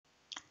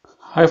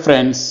Hi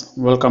friends,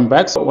 welcome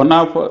back. So one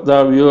of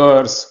the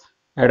viewers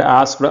had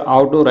asked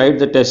how to write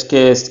the test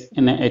case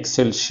in an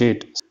Excel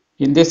sheet.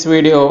 In this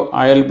video,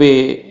 I will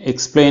be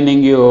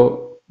explaining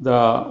you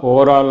the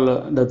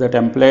overall the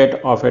template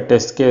of a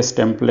test case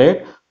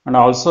template and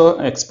also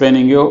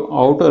explaining you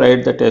how to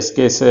write the test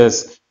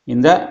cases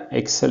in the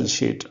Excel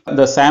sheet.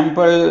 The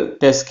sample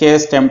test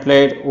case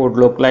template would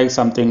look like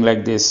something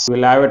like this.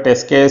 We'll have a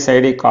test case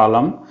ID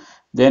column,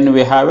 then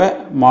we have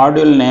a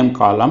module name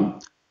column.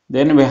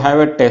 Then we have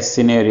a test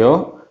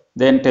scenario.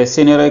 Then test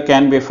scenario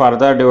can be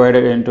further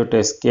divided into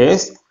test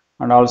case,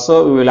 and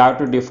also we will have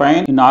to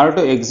define, in order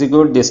to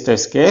execute this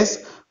test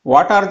case,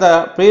 what are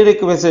the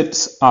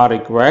prerequisites are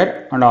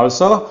required, and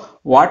also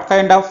what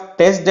kind of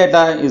test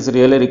data is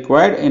really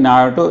required in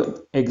order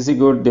to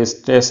execute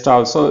this test.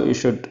 Also you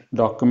should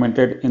document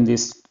it in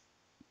this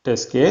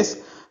test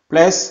case,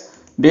 plus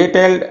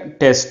detailed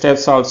test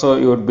steps also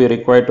you would be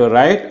required to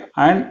write,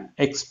 and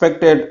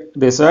expected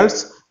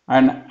results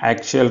and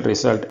actual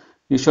result.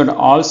 You should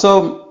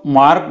also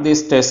mark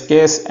this test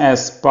case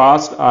as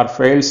passed or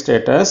failed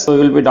status. So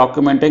you will be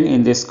documenting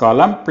in this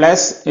column.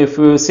 Plus, if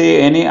you see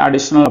any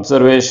additional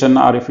observation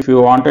or if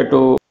you wanted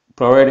to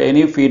provide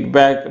any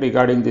feedback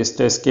regarding this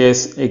test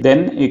case,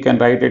 then you can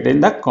write it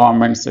in the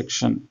comment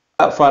section.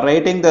 For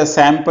writing the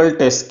sample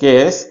test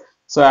case,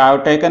 so I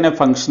have taken a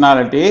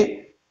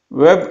functionality,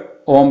 web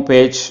home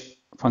page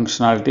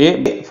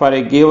functionality for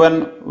a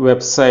given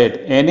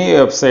website. Any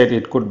website,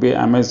 it could be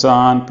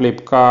Amazon,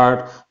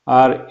 Flipkart,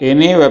 or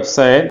any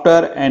website.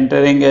 After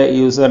entering a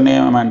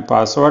username and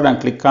password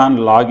and click on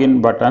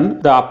login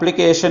button, the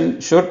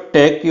application should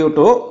take you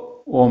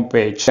to home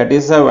page. That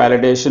is the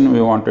validation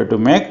we wanted to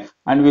make,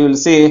 and we will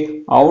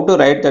see how to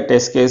write the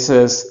test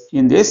cases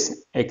in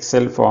this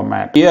Excel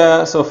format.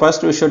 Here, so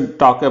first we should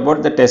talk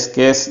about the test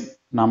case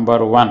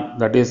number 1.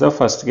 That is the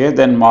first case.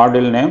 Then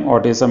module name.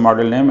 What is the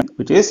module name?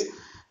 Which is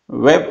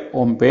web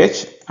home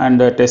page,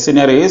 and the test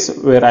scenario is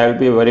where I will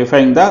be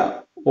verifying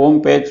the home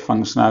page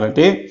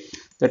functionality.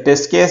 The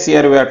test case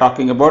here we are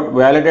talking about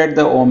validate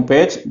the home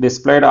page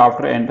displayed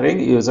after entering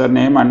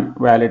username and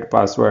valid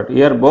password.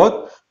 Here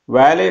both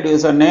valid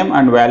username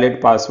and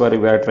valid password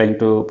we are trying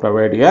to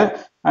provide here.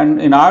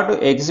 And in order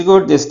to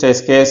execute this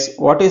test case,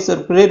 what is the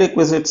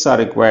prerequisites are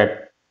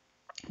required?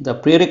 The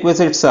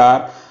prerequisites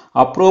are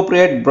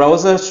appropriate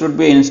browser should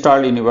be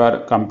installed in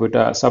your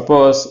computer.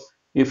 Suppose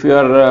if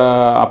your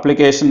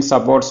application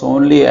supports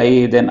only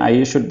IE, then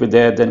IE should be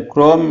there. Then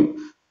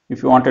Chrome,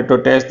 if you wanted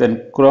to test,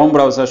 then Chrome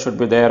browser should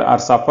be there, or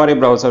Safari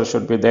browser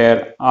should be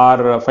there,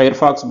 or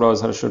Firefox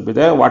browser should be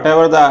there.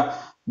 Whatever the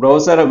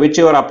browser which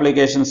your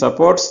application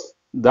supports,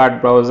 that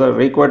browser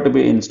required to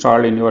be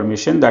installed in your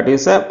machine. That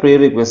is a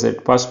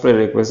prerequisite, first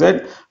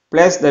prerequisite.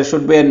 Plus there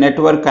should be a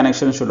network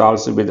connection should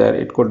also be there.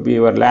 It could be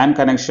your LAN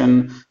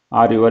connection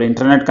or your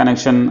internet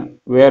connection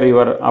where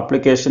your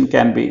application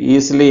can be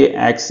easily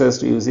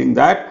accessed using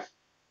that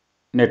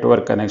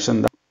network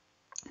connection.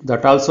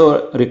 That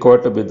also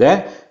required to be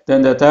there.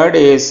 Then the third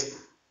is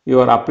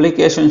your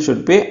application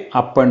should be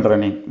up and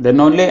running. Then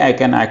only I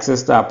can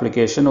access the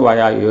application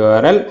via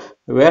URL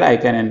where I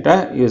can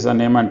enter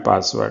username and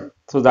password.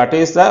 So that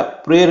is the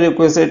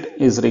prerequisite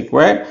is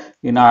required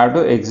in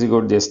order to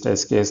execute this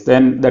test case.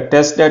 Then the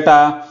test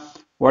data,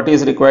 what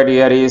is required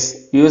here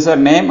is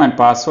username and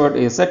password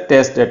is a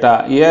test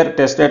data. Here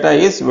test data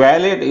is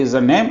valid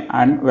username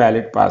and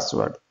valid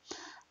password.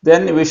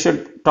 Then we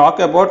should talk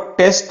about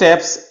test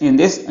steps in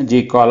this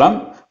G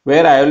column,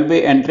 where I will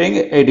be entering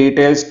a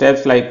detailed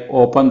steps like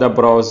open the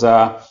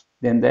browser,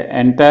 then the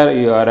enter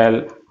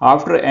URL.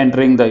 After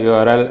entering the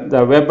URL,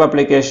 the web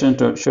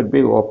application should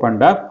be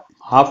opened up.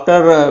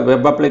 After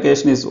web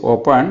application is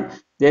opened,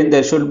 then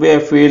there should be a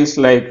fields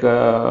like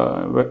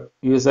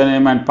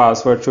username and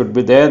password should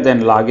be there.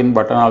 Then login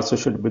button also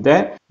should be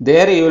there.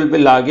 There you will be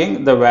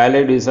logging the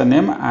valid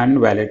username and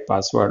valid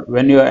password.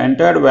 When you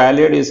entered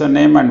valid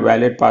username and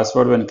valid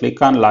password, when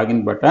click on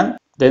login button,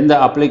 then the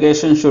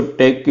application should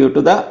take you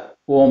to the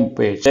home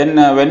page. Then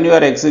when you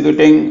are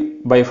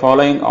executing by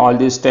following all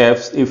these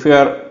steps, if you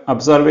are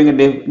observing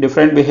a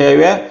different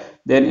behavior,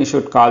 then you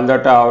should call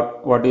that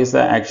out. What is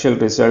the actual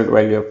result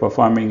while you are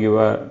performing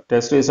your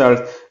test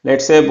results?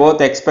 Let's say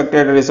both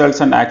expected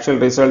results and actual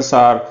results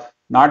are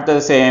not the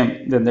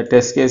same, then the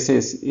test case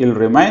will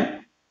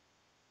remain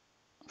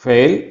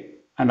fail,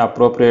 and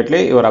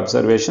appropriately your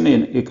observation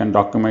you can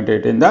document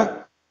it in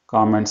the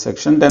comment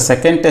section. The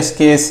second test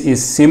case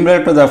is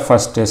similar to the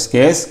first test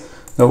case.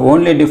 The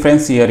only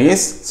difference here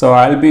is, so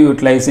I will be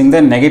utilizing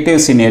the negative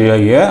scenario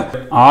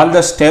here. All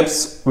the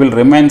steps will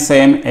remain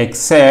same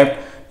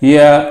except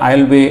here I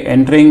will be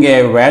entering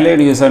a valid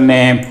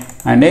username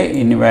and a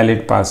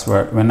invalid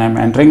password. When I am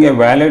entering a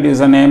valid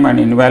username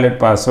and invalid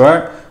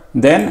password,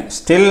 then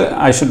still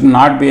I should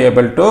not be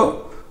able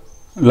to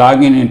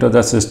log in into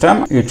the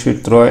system. It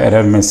should throw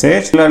error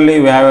message.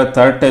 Similarly, we have a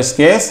third test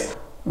case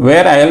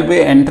where I will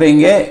be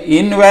entering a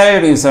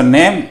invalid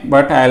username,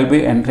 but I will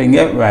be entering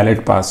a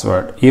valid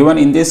password. Even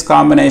in this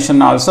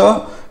combination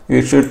also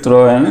it should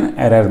throw an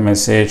error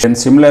message. And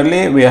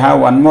similarly, we have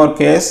one more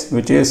case,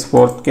 which is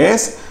fourth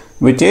case,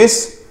 which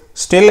is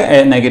still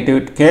a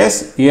negative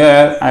case.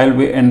 Here I will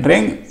be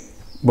entering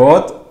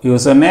both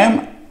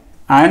username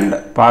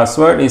and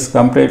password is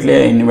completely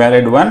an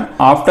invalid one.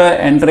 After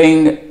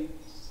entering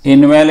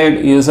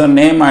invalid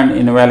username and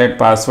invalid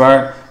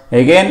password,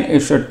 again it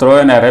should throw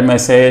an error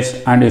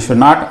message and it should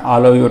not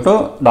allow you to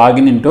log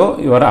in into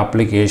your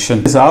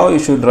application. This is how you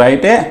should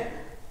write a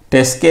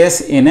test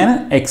case in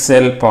an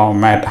Excel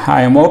format.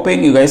 I am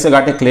hoping you guys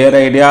got a clear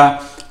idea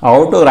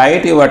how to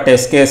write your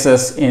test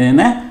cases in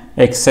an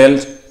Excel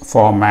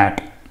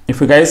format.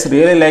 If you guys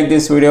really like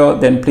this video,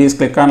 then please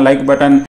click on like button.